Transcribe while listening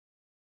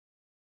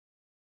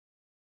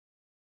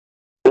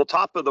Well,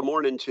 top of the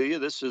morning to you.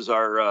 This is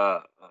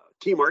our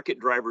key market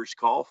drivers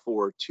call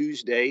for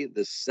Tuesday,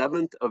 the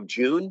 7th of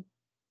June.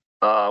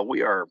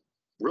 We are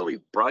really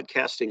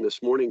broadcasting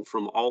this morning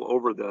from all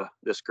over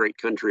this great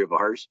country of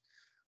ours.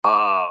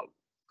 A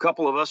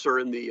couple of us are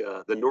in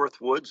the North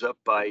Woods up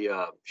by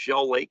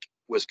Shell Lake,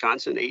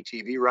 Wisconsin,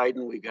 ATV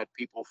riding. We've got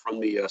people from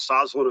the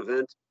Soslin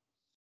event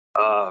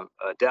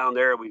down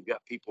there. We've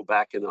got people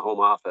back in the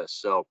home office.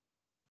 So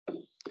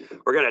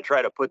we're going to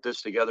try to put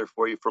this together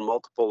for you from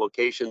multiple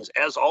locations.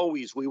 As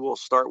always, we will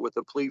start with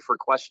a plea for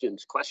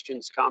questions,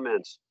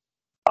 comments,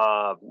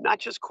 not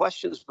just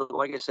questions, but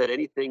like I said,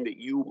 anything that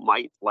you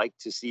might like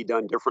to see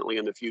done differently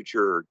in the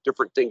future, or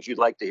different things you'd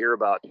like to hear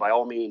about. By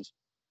all means,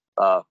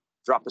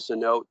 drop us a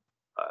note,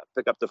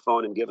 pick up the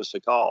phone and give us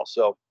a call.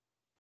 So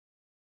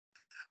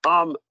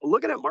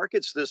looking at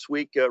markets this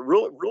week,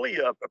 really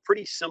a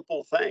pretty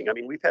simple thing. I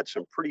mean, we've had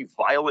some pretty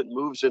violent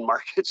moves in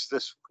markets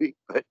this week,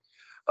 but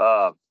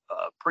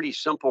pretty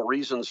simple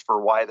reasons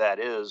for why that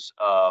is.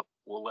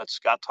 We'll let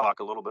Scott talk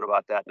a little bit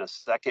about that in a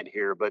second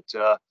here. But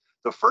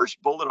the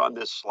first bullet on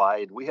this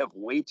slide, we have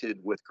waited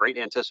with great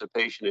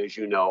anticipation, as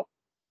you know,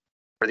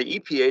 for the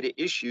EPA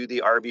to issue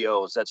the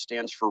RVOs. That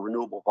stands for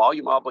Renewable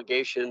Volume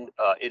Obligation.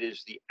 It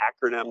is the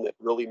acronym that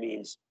really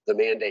means the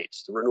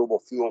mandates, the renewable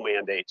fuel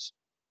mandates.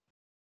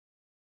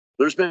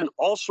 There's been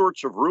all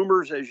sorts of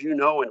rumors, as you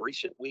know, in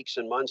recent weeks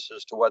and months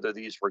as to whether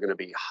these were going to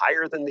be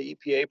higher than the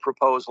EPA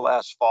proposed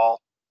last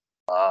fall.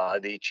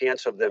 The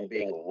chance of them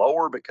being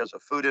lower because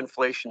of food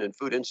inflation and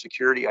food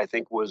insecurity, I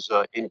think, was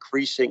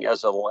increasing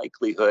as a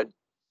likelihood.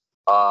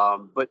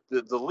 But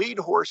the lead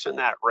horse in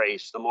that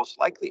race, the most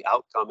likely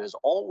outcome has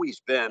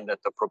always been that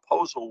the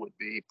proposal would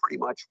be pretty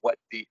much what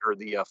the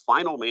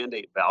final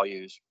mandate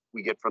values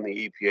we get from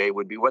the EPA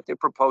would be what they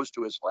proposed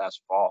to us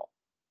last fall.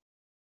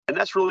 And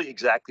that's really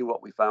exactly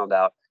what we found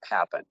out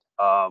happened.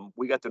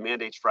 We got the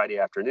mandates Friday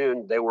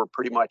afternoon. They were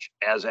pretty much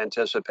as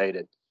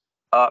anticipated.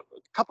 A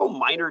couple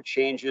minor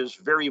changes,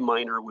 very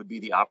minor would be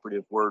the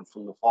operative word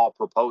from the fall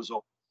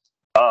proposal.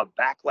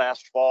 Back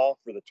last fall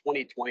for the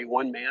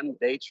 2021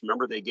 mandates,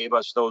 remember they gave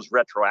us those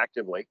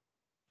retroactively.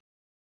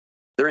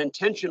 Their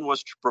intention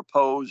was to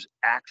propose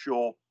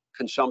actual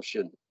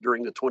consumption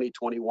during the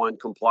 2021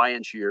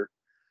 compliance year.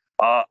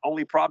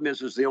 Only problem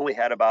is they only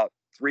had about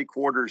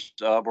 3/4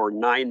 of or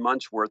 9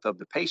 months worth of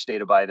the PACE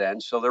data by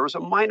then. So there was a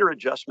minor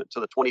adjustment to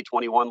the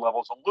 2021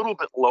 levels, a little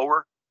bit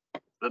lower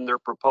than their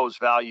proposed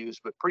values,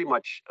 but pretty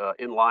much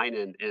in line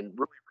and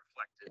really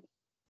reflected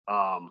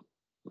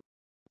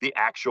the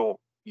actual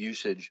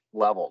usage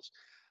levels.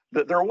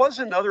 There was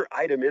another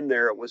item in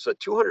there. It was a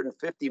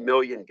 250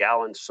 million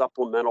gallon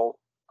supplemental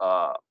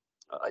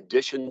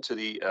addition to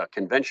the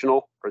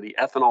conventional or the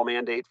ethanol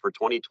mandate for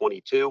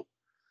 2022.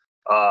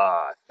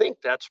 I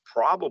think that's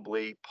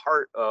probably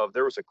part of,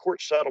 there was a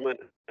court settlement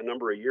a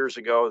number of years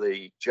ago.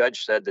 The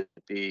judge said that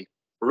the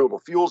renewable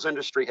fuels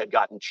industry had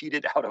gotten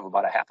cheated out of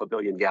about 500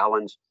 million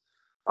gallons.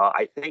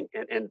 I think,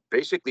 and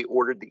basically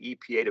ordered the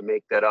EPA to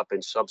make that up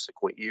in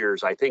subsequent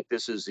years. I think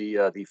this is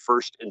the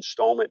first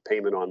installment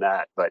payment on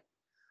that. But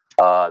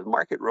the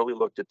market really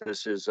looked at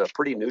this as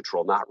pretty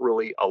neutral, not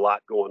really a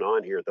lot going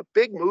on here. The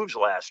big moves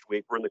last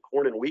week were in the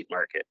corn and wheat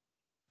market.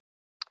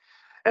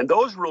 And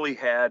those really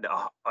had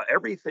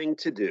everything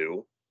to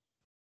do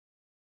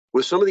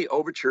with some of the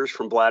overtures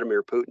from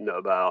Vladimir Putin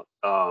about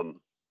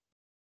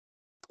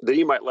that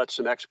he might let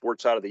some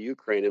exports out of the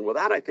Ukraine. And with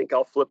that, I think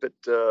I'll flip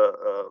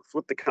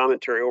the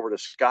commentary over to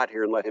Scott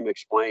here and let him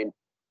explain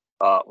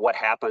what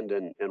happened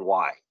and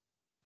why.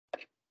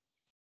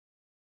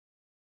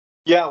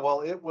 Yeah,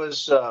 well, it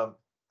was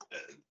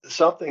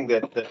something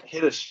that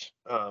hit us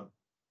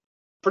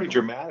pretty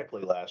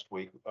dramatically last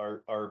week.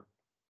 Our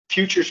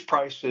futures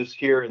prices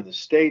here in the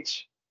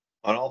States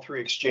on all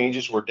three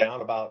exchanges were down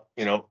about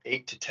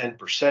 8 to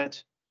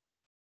 10%.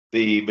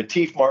 The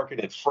Matif market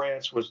in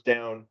France was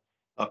down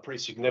pretty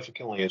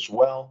significantly as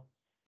well.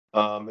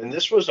 And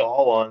this was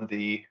all on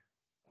the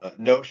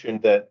notion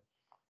that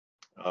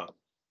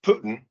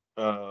Putin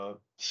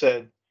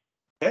said,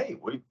 hey,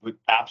 we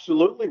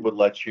absolutely would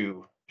let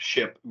you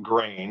ship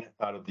grain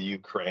out of the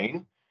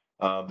Ukraine.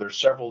 There's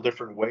several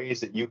different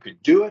ways that you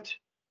could do it.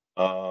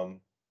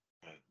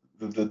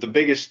 The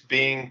biggest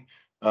being,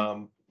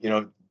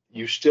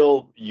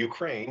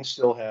 Ukraine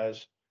still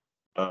has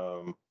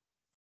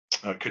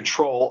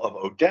control of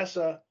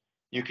Odessa.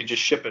 You could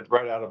just ship it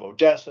right out of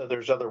Odessa.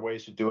 There's other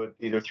ways to do it,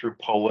 either through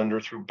Poland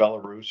or through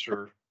Belarus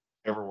or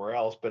everywhere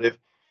else. But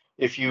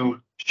if you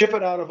ship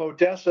it out of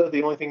Odessa,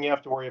 the only thing you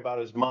have to worry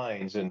about is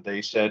mines. And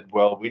they said,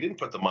 well, we didn't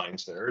put the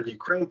mines there. The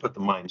Ukraine put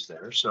the mines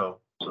there.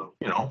 So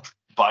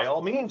by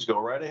all means, go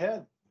right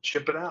ahead,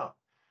 ship it out.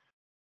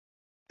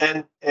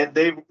 And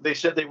they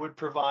said they would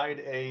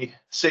provide a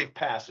safe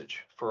passage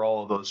for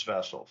all of those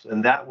vessels.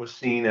 And that was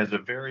seen as a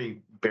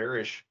very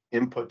bearish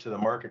input to the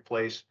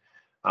marketplace.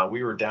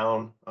 We were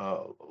down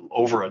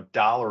over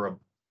 $1 a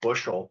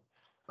bushel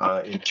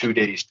in 2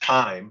 days'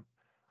 time.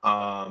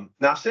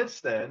 Now, since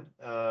then,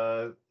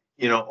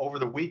 over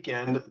the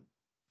weekend,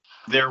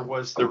 there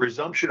was the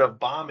resumption of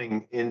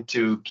bombing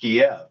into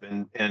Kiev,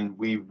 and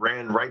we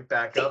ran right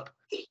back up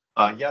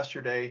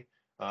yesterday.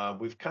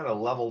 We've kind of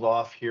leveled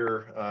off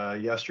here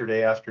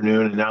yesterday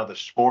afternoon and now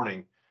this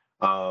morning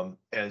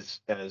as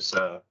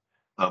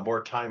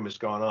more time has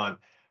gone on.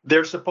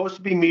 They're supposed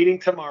to be meeting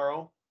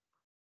tomorrow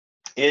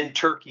in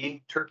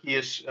Turkey. Turkey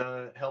is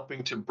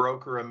helping to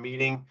broker a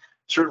meeting.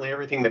 Certainly,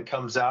 everything that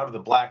comes out of the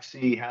Black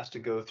Sea has to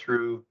go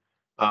through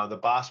the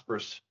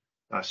Bosporus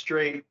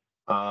Strait.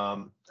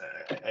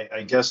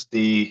 I guess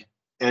the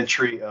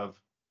entry of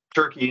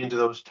Turkey into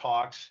those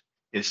talks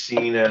is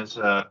seen as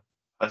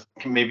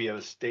maybe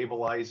a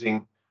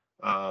stabilizing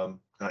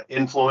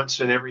influence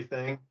in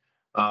everything.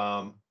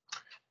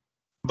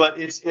 But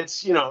it's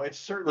it's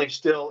certainly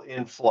still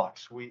in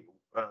flux.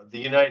 The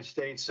United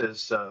States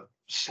has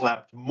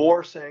slapped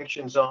more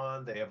sanctions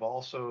on. They have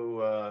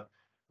also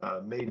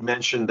made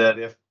mention that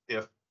if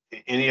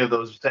any of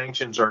those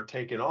sanctions are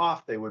taken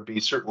off, they would be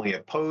certainly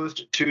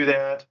opposed to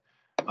that.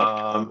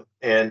 And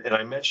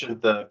I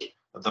mentioned the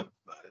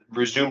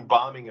resumed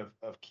bombing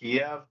of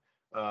Kiev.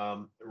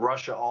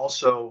 Russia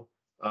also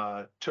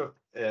took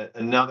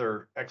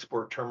another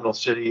export terminal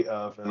city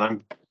of, and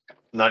I'm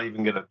not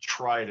even going to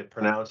try to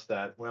pronounce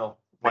that. Well,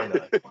 why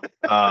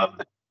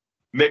not?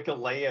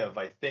 Mykolaiv,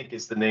 I think,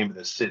 is the name of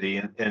the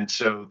city, and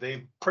so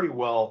they pretty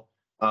well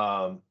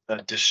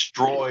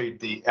destroyed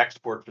the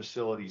export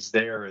facilities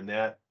there in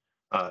that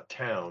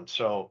town.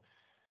 So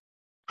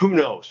who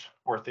knows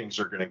where things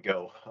are going to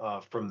go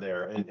from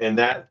there? And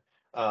that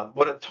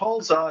what it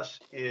tells us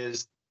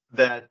is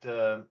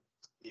that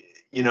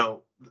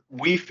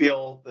we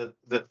feel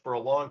that for a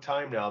long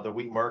time now the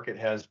wheat market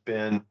has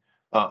been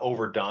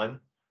overdone.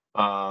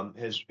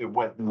 It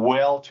went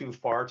well too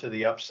far to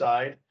the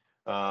upside.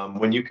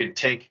 When you could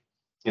take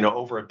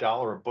over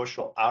 $1 a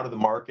bushel out of the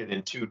market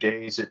in 2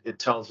 days, it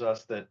tells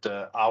us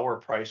that our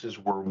prices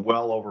were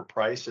well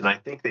overpriced, and I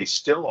think they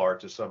still are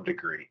to some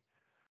degree.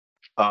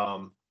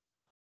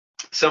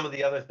 Some of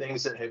the other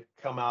things that have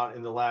come out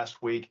in the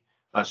last week,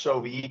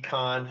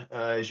 Soviecon,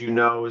 as you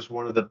know, is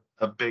one of the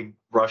big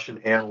Russian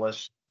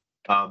analysts.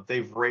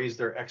 They've raised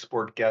their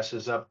export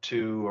guesses up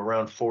to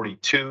around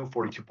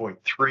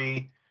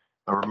 42.3.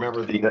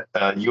 Remember, the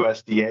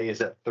USDA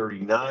is at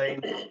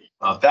 39.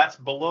 That's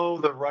below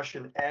the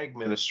Russian ag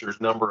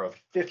minister's number of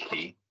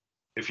 50,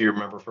 if you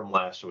remember from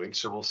last week.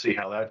 So we'll see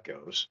how that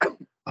goes.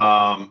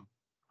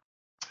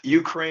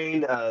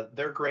 Ukraine,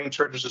 their Grain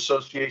Traders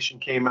Association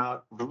came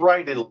out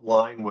right in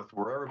line with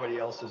where everybody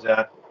else is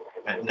at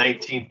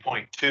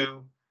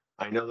 19.2.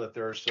 I know that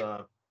there's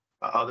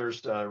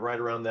others right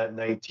around that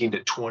 19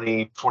 to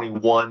 20,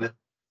 21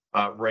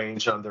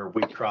 range on their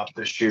wheat crop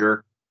this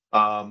year.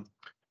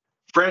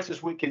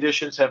 France's wheat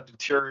conditions have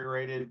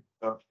deteriorated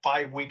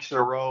 5 weeks in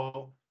a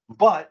row,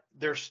 but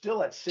they're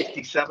still at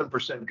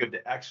 67% good to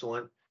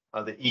excellent.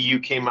 The EU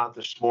came out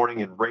this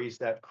morning and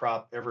raised that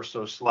crop ever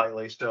so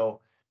slightly.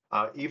 So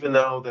even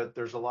though that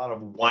there's a lot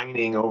of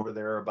whining over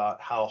there about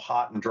how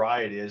hot and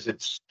dry it is,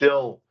 it's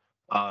still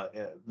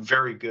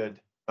very good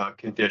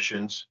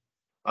conditions.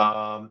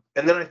 And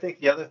then I think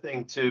the other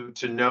thing to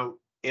note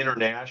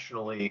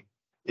internationally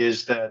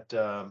is that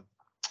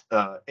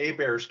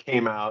ABARES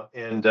came out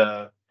and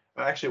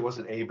actually it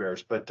wasn't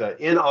ABARES, but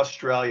in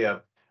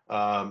Australia,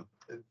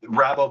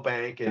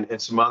 Rabobank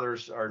and some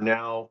others are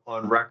now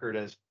on record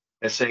as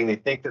saying they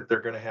think that they're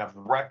going to have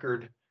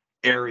record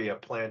area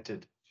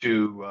planted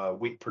to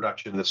wheat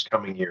production this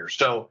coming year.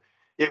 So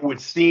it would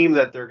seem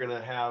that they're going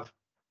to have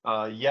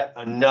yet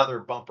another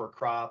bumper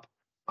crop.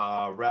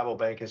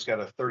 Rabobank has got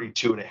a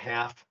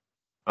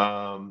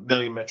 32.5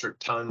 million metric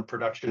ton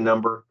production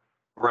number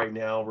right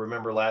now.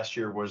 Remember, last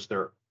year was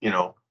their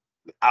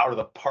out of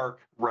the park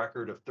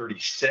record of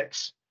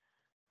 36.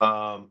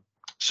 So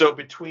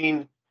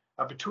between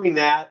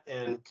that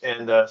and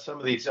some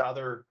of these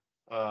other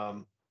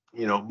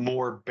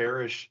more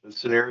bearish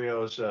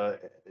scenarios,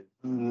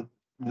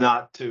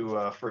 not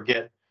to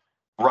forget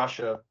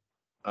Russia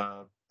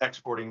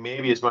exporting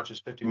maybe as much as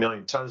 50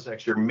 million tons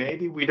next year,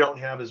 maybe we don't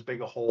have as big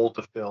a hole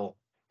to fill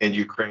in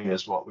Ukraine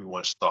as what we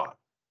once thought.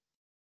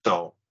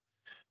 So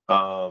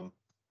I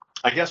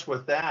guess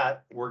with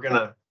that, we're going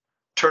to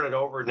turn it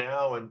over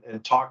now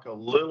and talk a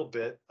little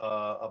bit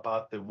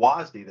about the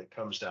WASDE that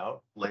comes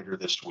out later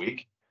this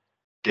week.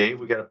 Dave,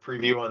 we got a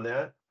preview on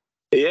that?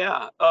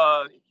 Yeah,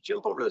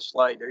 jump over the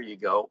slide. There you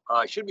go.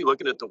 I should be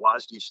looking at the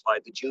WASDE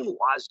slide. The June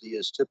WASDE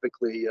is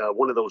typically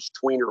one of those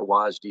tweener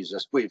WASDEs,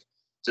 as we've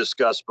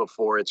discussed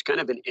before. It's kind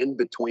of an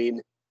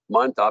in-between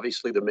month.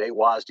 Obviously, the May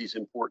WASDE is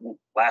important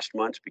last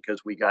month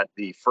because we got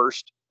the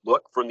first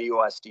look from the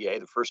USDA,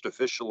 the first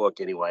official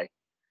look anyway,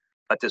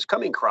 at this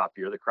coming crop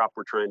year, the crop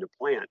we're trying to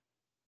plant.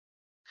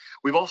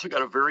 We've also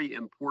got a very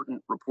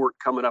important report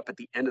coming up at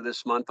the end of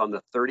this month on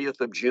the 30th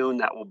of June.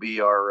 That will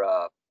be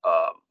our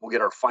we'll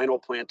get our final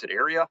planted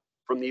area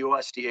from the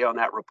USDA on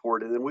that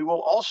report. And then we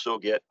will also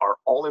get our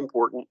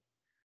all-important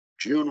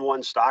June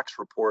 1 stocks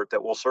report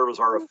that will serve as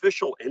our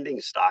official ending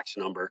stocks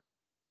number.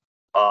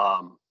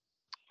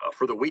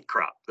 for the wheat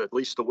crop, at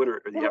least the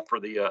winter, or for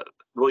the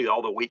really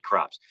all the wheat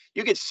crops.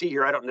 You can see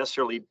here, I don't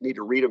necessarily need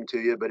to read them to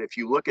you, but if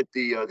you look at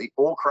the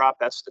old crop,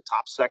 that's the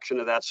top section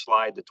of that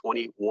slide, the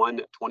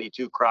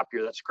 21-22 crop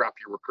year. That's the crop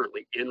year we're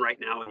currently in right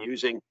now and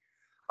using.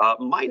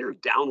 Minor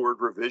downward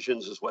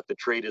revisions is what the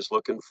trade is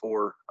looking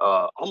for.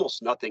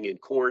 Almost nothing in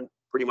corn,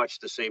 pretty much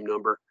the same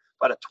number.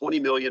 About a 20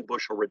 million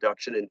bushel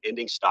reduction in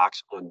ending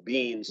stocks on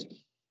beans.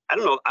 I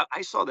don't know.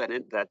 I saw that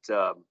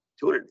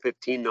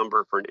 215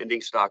 number for an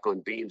ending stock on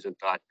beans and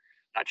thought,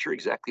 not sure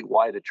exactly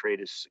why the trade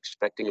is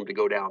expecting them to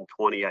go down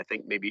 20. I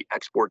think maybe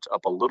exports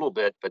up a little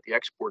bit, but the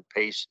export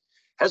pace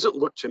hasn't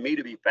looked to me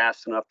to be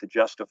fast enough to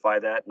justify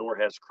that, nor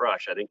has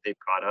crush. I think they've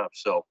caught up.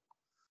 So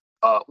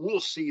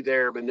we'll see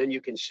there, but then you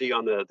can see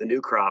on the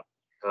new crop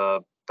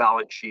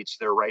balance sheets,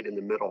 they're right in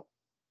the middle.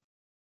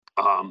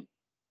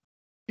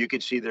 You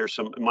can see there's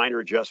some minor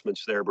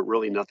adjustments there, but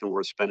really nothing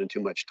worth spending too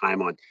much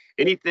time on.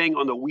 Anything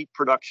on the wheat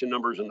production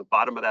numbers in the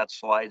bottom of that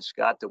slide,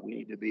 Scott, that we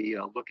need to be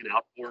looking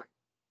out for?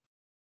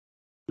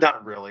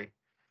 Not really.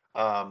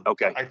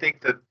 Okay. I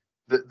think that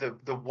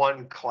the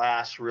one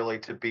class really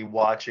to be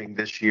watching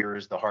this year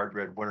is the hard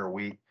red winter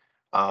wheat.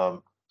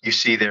 You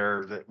see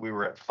there that we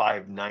were at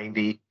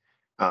 590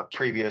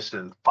 previous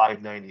and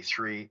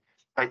 593.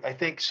 I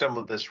think some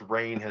of this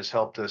rain has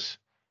helped us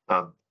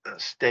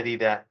steady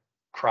that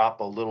crop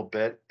a little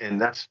bit, and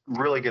that's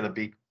really going to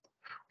be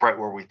right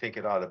where we think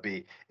it ought to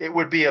be. It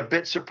would be a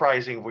bit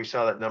surprising if we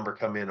saw that number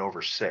come in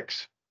over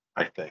 6,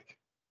 I think.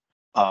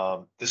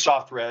 The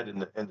soft red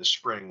and the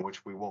spring,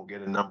 which we won't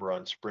get a number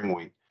on spring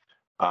wheat.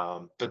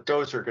 But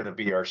those are going to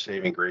be our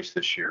saving grace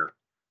this year,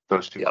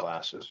 those two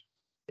classes.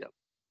 Yep.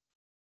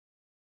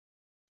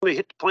 Let me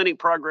hit the planting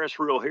progress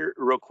real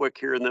quick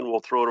here, and then we'll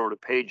throw it over to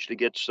Paige to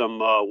get some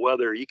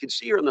weather. You can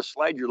see here on the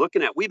slide you're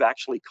looking at, we've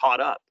actually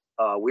caught up.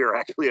 We are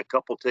actually a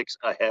couple ticks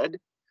ahead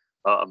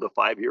of the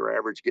 5-year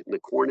average, getting the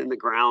corn in the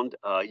ground.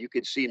 You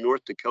could see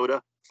North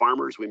Dakota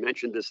farmers, we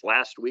mentioned this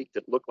last week,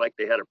 that looked like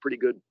they had a pretty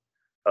good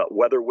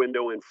weather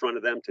window in front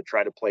of them to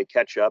try to play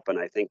catch up, and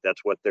I think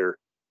that's what they're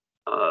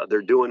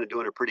doing and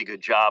doing a pretty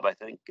good job. I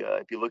think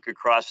if you look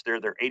across there,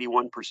 they're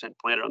 81%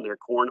 planted on their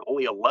corn,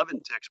 only 11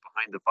 ticks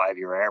behind the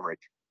 5-year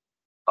average,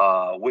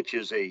 which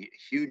is a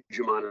huge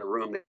amount of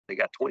room. They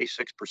got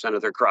 26%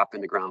 of their crop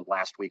in the ground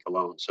last week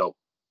alone. So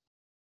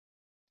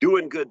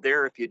doing good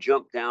there. If you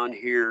jump down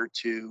here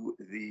to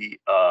the,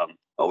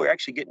 we're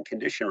actually getting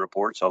condition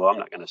reports, although I'm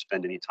not going to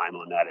spend any time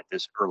on that at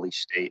this early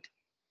state.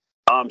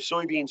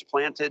 Soybeans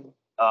planted,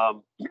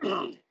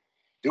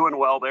 doing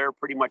well there,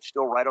 pretty much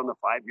still right on the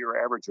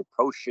 5-year average,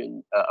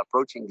 approaching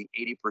the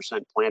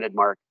 80% planted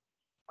mark,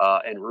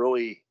 and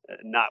really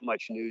not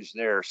much news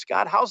there.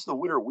 Scott, how's the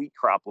winter wheat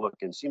crop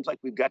looking? Seems like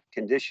we've got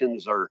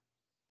conditions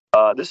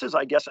this is,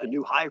 I guess, a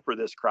new high for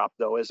this crop,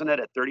 though, isn't it,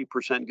 at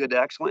 30% good to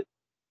excellent?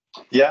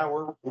 Yeah,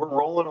 we're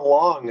rolling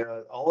along.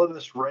 All of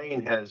this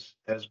rain has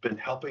been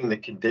helping the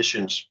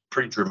conditions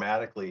pretty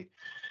dramatically.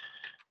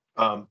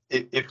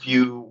 If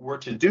you were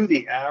to do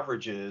the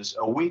averages,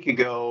 a week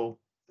ago,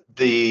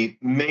 the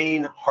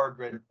main hard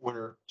red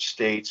winter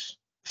states,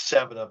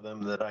 7 of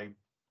them that I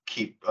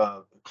keep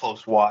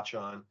close watch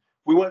on,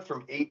 we went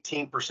from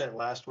 18%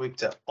 last week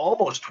to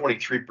almost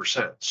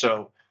 23%.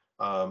 So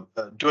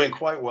doing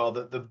quite well.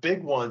 The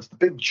big ones, the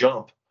big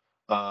jump.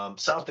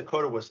 South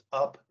Dakota was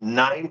up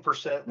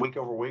 9% week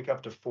over week,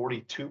 up to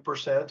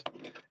 42%,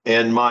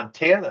 and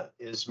Montana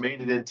is made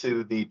it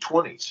into the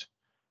 20s,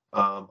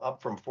 up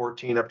from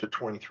 14 up to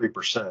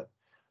 23%.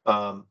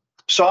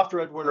 Soft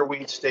red winter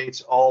wheat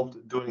states all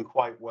doing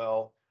quite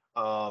well.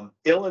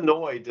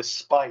 Illinois,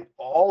 despite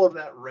all of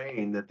that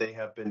rain that they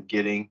have been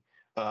getting,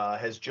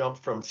 has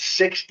jumped from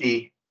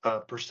 60%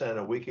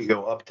 a week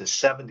ago up to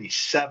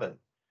 77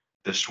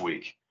 this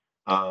week.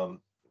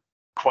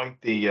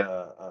 Quite the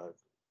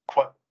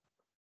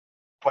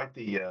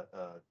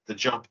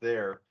jump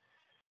there.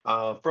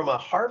 From a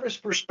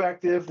harvest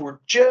perspective, we're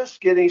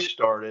just getting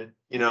started.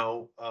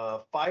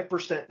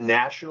 5%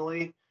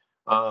 nationally,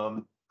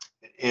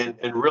 and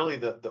really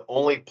the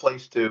only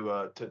place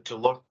to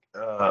look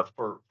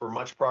for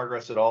much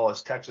progress at all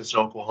is Texas,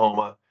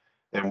 Oklahoma,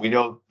 and we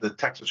know the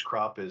Texas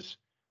crop is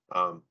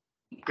going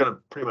to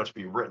pretty much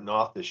be written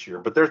off this year.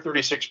 But they're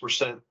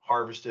 36%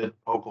 harvested.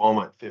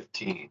 Oklahoma at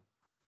 15%.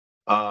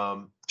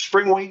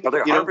 Spring wheat. Are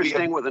they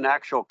harvesting with an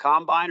actual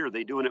combine, or are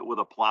they doing it with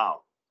a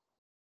plow?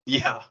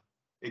 Yeah,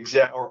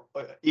 exactly. Or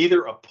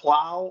either a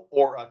plow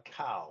or a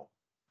cow.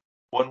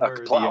 One way or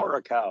the other. A plow or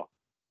a cow.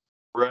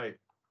 Right.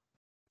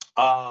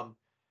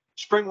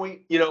 Spring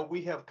wheat,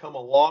 we have come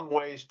a long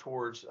ways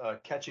towards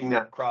catching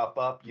that crop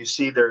up. You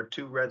see their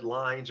 2 red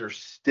lines are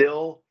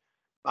still,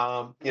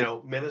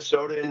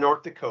 Minnesota and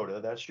North Dakota.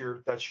 That's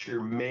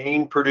your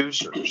main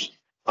producers.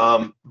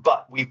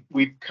 But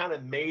we've kind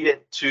of made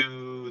it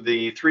to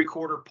the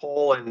 3/4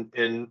 pole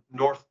in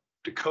North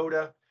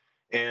Dakota,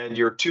 and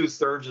you're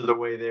 2/3 of the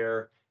way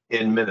there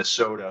in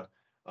Minnesota.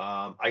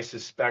 I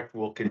suspect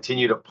we'll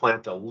continue to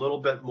plant a little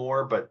bit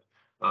more, but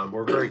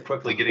we're very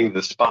quickly getting to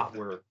the spot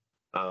where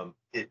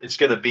it's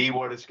going to be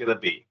what it's going to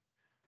be.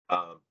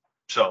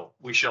 So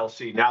we shall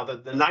see. Now,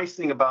 the nice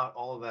thing about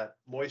all of that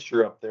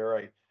moisture up there,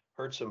 I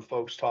heard some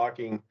folks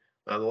talking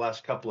the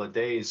last couple of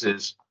days,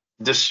 is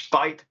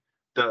despite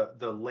the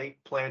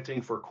late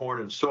planting for corn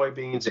and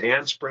soybeans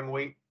and spring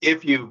wheat,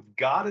 if you've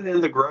got it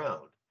in the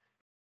ground,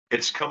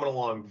 it's coming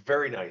along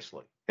very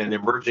nicely and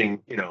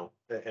emerging,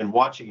 and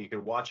watching, you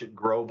can watch it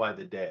grow by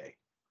the day.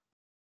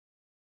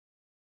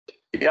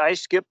 Yeah, I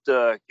skipped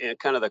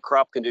kind of the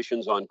crop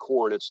conditions on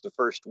corn. It's the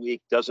first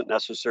week, doesn't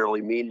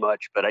necessarily mean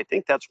much, but I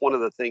think that's one of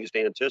the things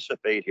to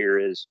anticipate here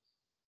is,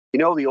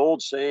 the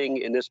old saying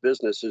in this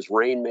business is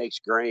rain makes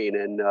grain.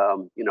 And,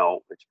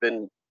 it's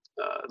been,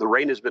 the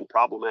rain has been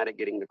problematic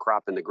getting the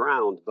crop in the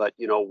ground. But,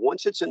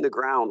 once it's in the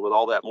ground with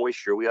all that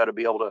moisture, we ought to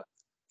be able to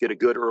get a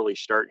good early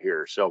start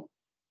here. So,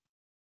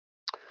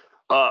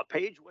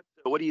 Paige,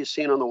 what are you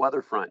seeing on the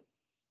weather front?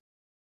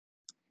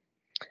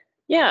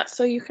 Yeah,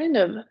 so you kind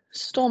of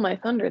stole my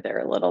thunder there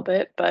a little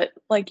bit, but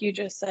like you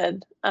just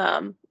said,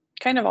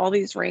 kind of all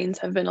these rains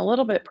have been a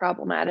little bit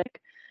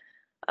problematic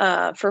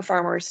for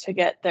farmers to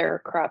get their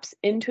crops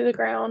into the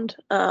ground.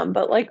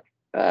 But like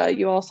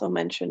you also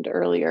mentioned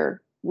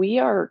earlier, we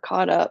are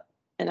caught up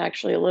and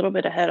actually a little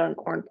bit ahead on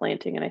corn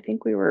planting, and I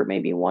think we were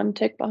maybe one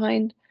tick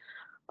behind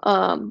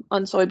on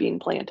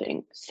soybean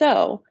planting.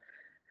 So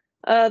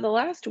the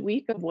last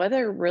week of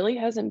weather really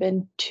hasn't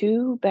been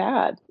too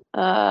bad.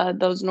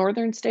 Those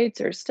northern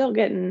states are still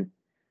getting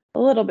a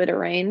little bit of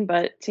rain,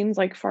 but it seems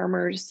like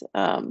farmers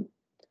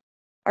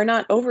are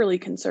not overly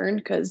concerned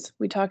because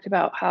we talked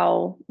about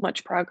how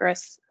much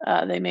progress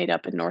they made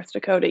up in North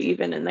Dakota,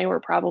 even, and they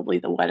were probably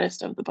the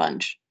wettest of the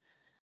bunch.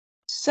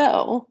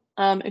 So,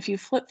 if you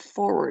flip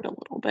forward a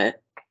little bit,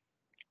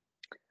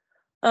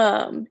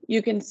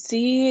 you can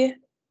see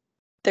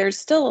there's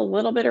still a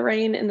little bit of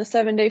rain in the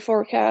 7-day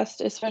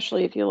forecast,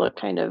 especially if you look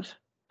kind of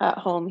at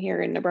home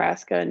here in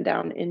Nebraska and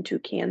down into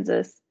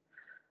Kansas,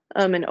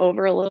 and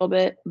over a little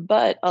bit.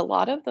 But a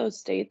lot of those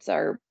states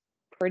are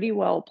pretty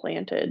well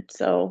planted.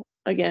 So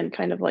again,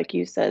 kind of like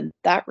you said,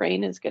 that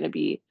rain is going to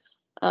be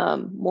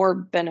more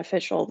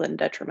beneficial than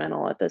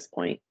detrimental at this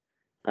point,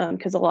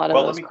 because a lot of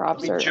Well, those let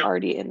crops me are jump.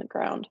 already in the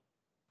ground.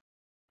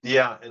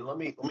 Yeah, and let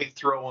me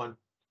throw on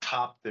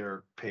top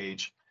there,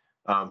 Paige.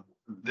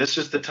 This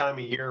is the time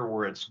of year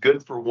where it's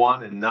good for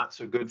one and not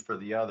so good for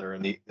the other,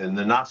 and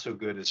the not so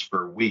good is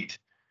for wheat.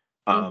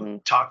 Hmm.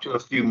 Talked to a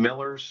few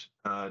millers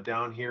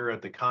down here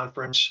at the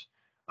conference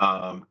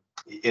um,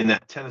 in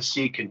that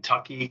Tennessee,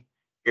 Kentucky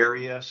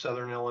area,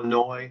 Southern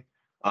Illinois,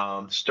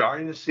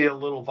 starting to see a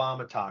little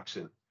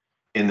vomitoxin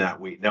in that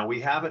wheat. Now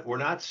we're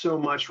not so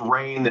much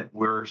rain that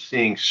we're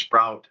seeing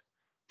sprout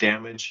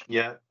damage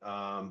yet,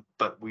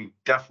 but we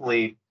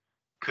definitely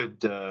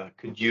could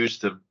use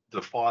the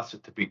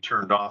faucet to be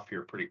turned off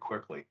here pretty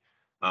quickly.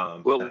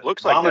 Well, it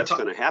looks like that's Vomito-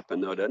 going to happen,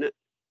 though, doesn't it?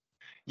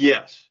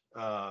 yes,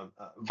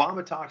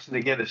 vomitoxin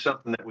again is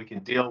something that we can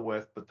deal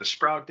with, but the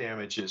sprout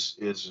damage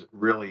is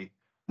really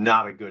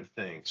not a good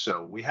thing.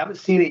 So we haven't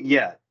seen it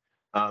yet.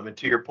 And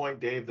to your point,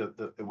 Dave, it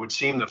would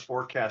seem the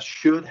forecast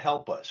should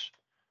help us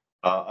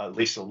at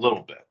least a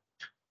little bit,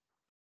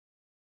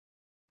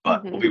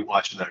 but we'll Hmm. be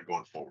watching that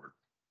going forward.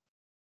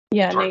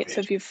 Yeah, Sorry, Nate. So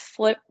Paige. if you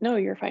flip, no,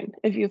 you're fine.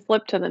 If you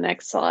flip to the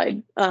next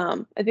slide,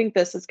 I think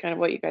this is kind of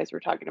what you guys were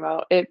talking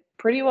about. It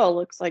pretty well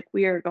looks like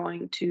we are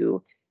going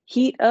to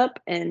heat up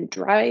and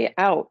dry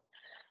out.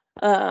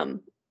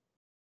 Um,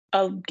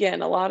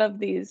 Again, a lot of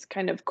these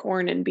kind of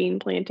corn and bean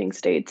planting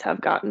states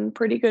have gotten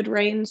pretty good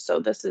rain,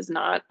 so this is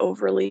not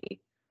overly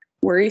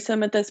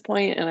worrisome at this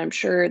point. And I'm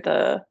sure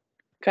the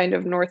kind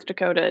of North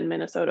Dakota and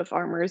Minnesota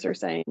farmers are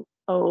saying,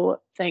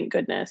 "Oh, thank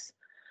goodness."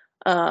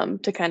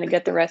 To kind of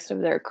get the rest of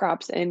their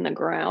crops in the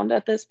ground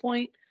at this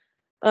point.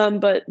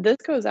 But this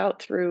goes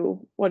out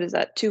through, what is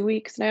that, 2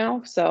 weeks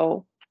now?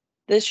 So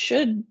this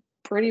should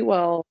pretty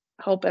well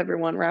help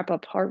everyone wrap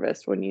up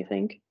harvest, wouldn't you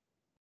think?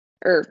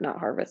 Or not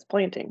harvest,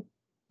 planting.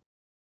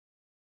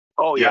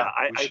 Oh yeah,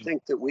 Yeah, we I should.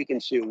 think that we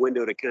can see a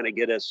window to kind of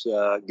get us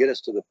to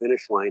the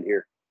finish line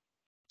here.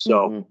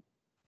 So, Hmm.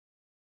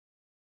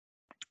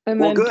 And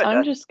well, then good.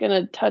 I'm just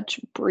gonna touch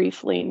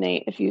briefly,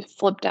 Nate, if you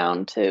flip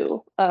down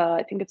to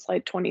I think it's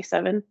slide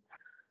 27.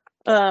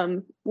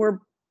 We're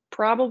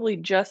probably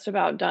just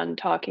about done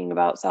talking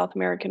about South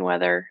American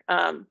weather.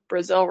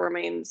 Brazil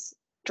remains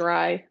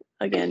dry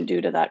again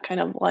due to that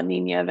kind of La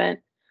Nina event.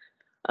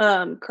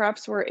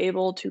 Crops were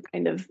able to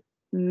kind of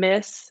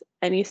miss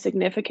any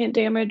significant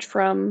damage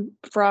from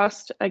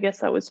frost. I guess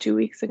that was 2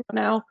 weeks ago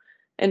now.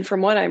 And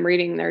from what I'm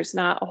reading, there's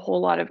not a whole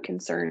lot of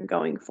concern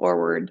going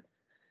forward.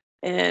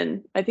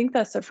 And I think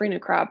that safrinha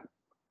crop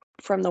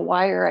from the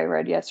wire I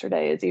read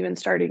yesterday is even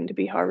starting to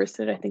be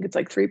harvested. I think it's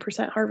like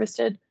 3%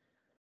 harvested.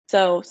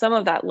 So some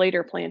of that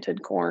later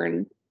planted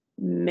corn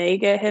may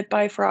get hit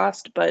by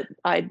frost, but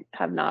I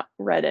have not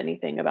read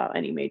anything about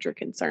any major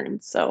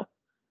concerns. So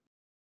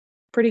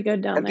pretty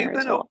good down Have you there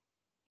as been well.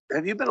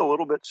 have you been a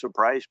little bit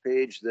surprised,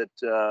 Paige, that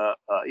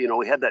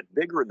we had that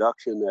big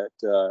reduction that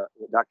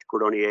Dr.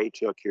 Cordonier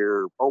took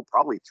here,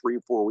 probably 3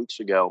 or 4 weeks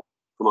ago,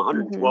 from Hmm.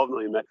 112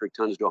 million metric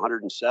tons to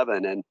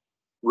 107, and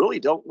really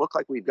don't look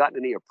like we've gotten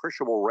any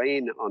appreciable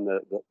rain on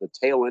the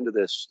tail end of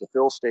this, the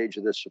fill stage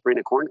of this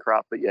Safrinha corn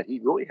crop, but yet he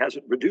really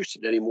hasn't reduced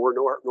it anymore,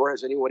 nor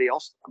has anybody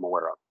else that I'm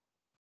aware of.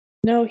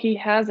 No, he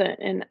hasn't.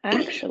 And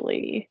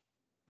actually,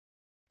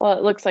 well,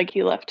 it looks like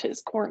he left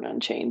his corn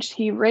unchanged.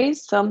 He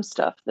raised some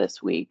stuff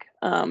this week.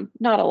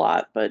 Not a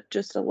lot, but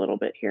just a little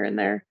bit here and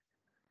there.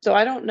 So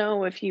I don't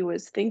know if he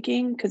was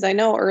thinking, because I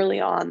know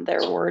early on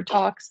there were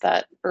talks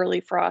that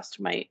early frost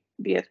might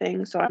be a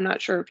thing. So I'm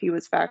not sure if he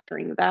was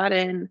factoring that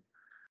in.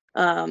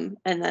 And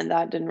then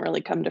that didn't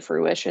really come to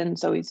fruition.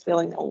 So he's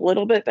feeling a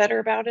little bit better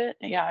about it.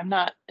 Yeah, I'm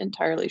not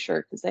entirely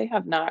sure because they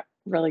have not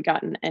really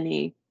gotten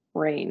any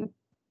rain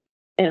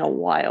in a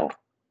while.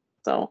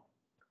 So,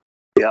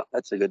 Yeah,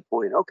 that's a good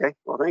point. Okay,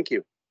 well, thank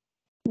you.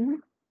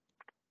 mhm.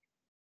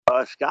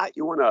 Scott,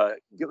 you want to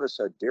give us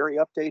a dairy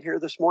update here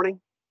this morning?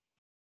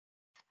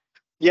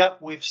 Yeah,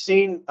 we've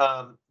seen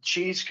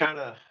cheese kind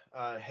of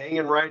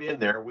hanging right in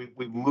there. We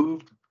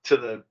moved to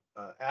the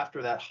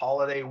after that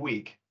holiday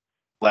week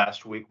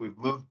last week. We've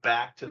moved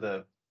back to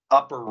the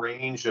upper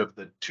range of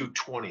the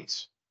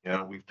 220s. You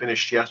know, we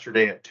finished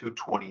yesterday at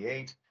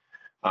 228.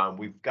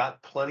 We've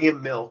got plenty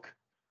of milk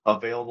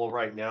available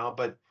right now,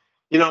 but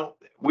you know,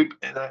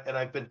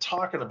 I've been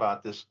talking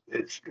about this.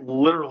 It's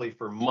literally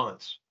for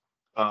months.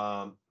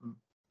 Um,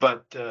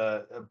 but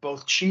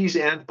both cheese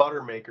and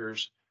butter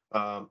makers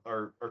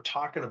are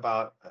talking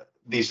about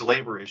these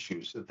labor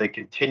issues that they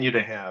continue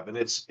to have, and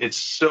it's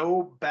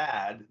so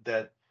bad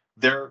that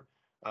they're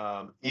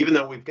even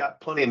though we've got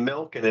plenty of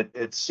milk and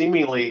it's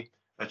seemingly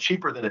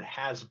cheaper than it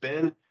has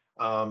been,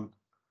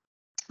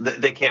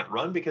 they can't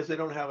run because they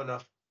don't have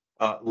enough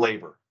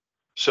labor.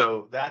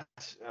 So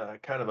that's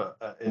kind of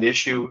an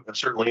issue,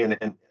 certainly in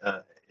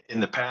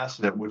the past,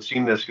 and it would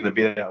seem that's going to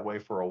be that way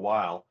for a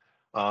while.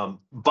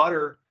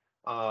 Butter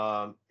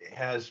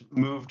has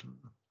moved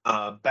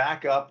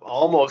back up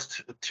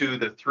almost to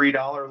the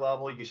 $3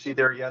 level. You see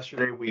there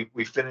yesterday,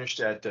 we finished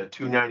at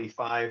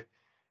 295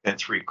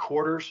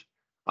 3/4.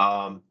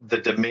 The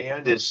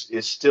demand is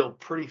still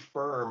pretty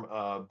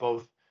firm,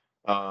 both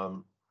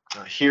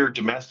here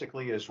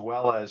domestically as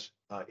well as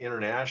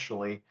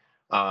internationally.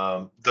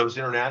 Those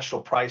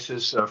international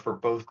prices for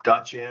both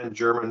Dutch and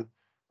German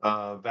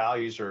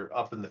values are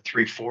up in the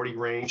 340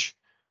 range.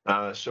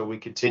 So we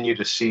continue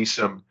to see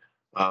some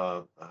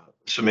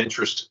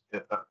interest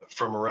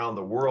from around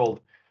the world.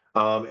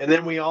 And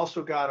then we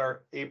also got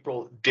our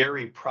April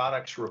dairy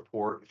products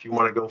report. If you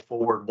want to go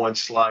forward one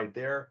slide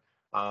there.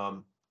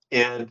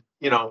 And,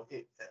 you know,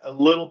 a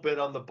little bit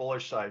on the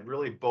bullish side,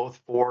 really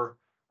both for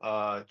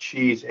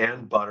cheese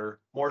and butter,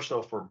 more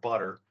so for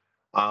butter.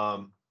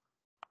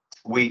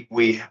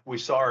 We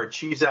saw our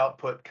cheese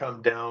output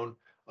come down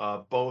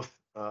both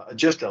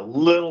just a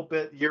little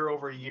bit year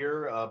over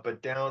year,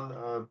 but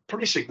down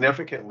pretty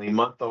significantly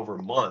month over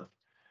month.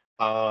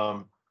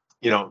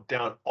 You know,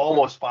 down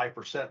almost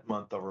 5%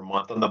 month over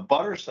month. On the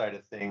butter side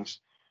of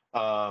things,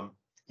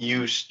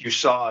 you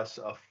saw us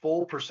a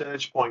full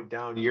percentage point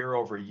down year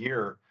over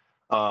year,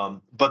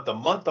 but the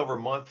month over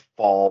month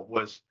fall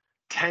was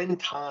 10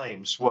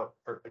 times what,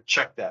 or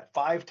check that,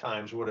 5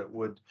 times what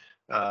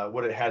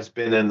it has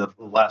been in the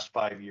last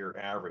 5-year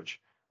average,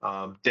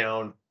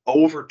 down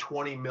over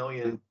 20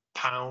 million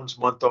pounds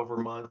month over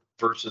month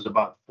versus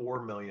about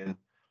 4 million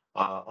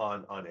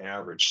on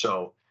average.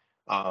 So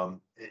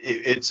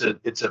it's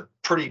a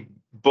pretty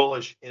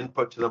bullish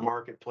input to the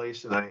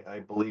marketplace, and I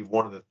believe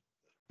one of the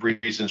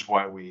reasons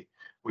why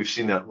we've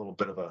seen that little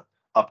bit of a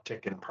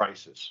uptick in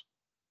prices.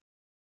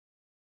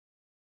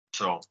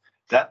 So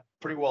that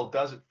pretty well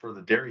does it for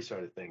the dairy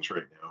side of things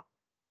right now.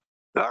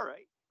 All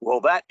right.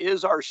 Well, that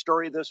is our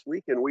story this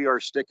week, and we are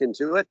sticking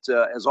to it.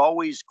 As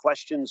always,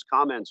 questions,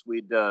 comments,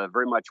 we'd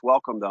very much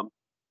welcome them.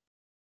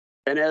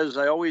 And as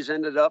I always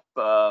ended up,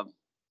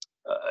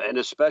 and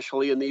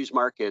especially in these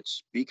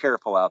markets, be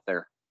careful out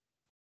there.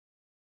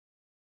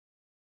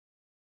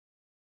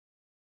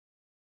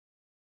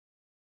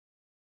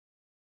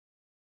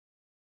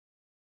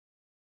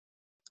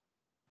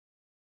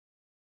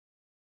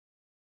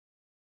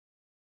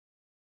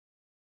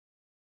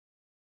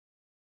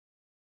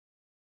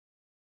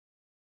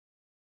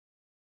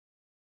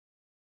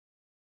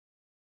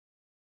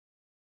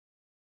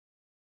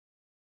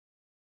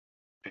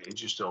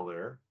 Paige, you still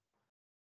there?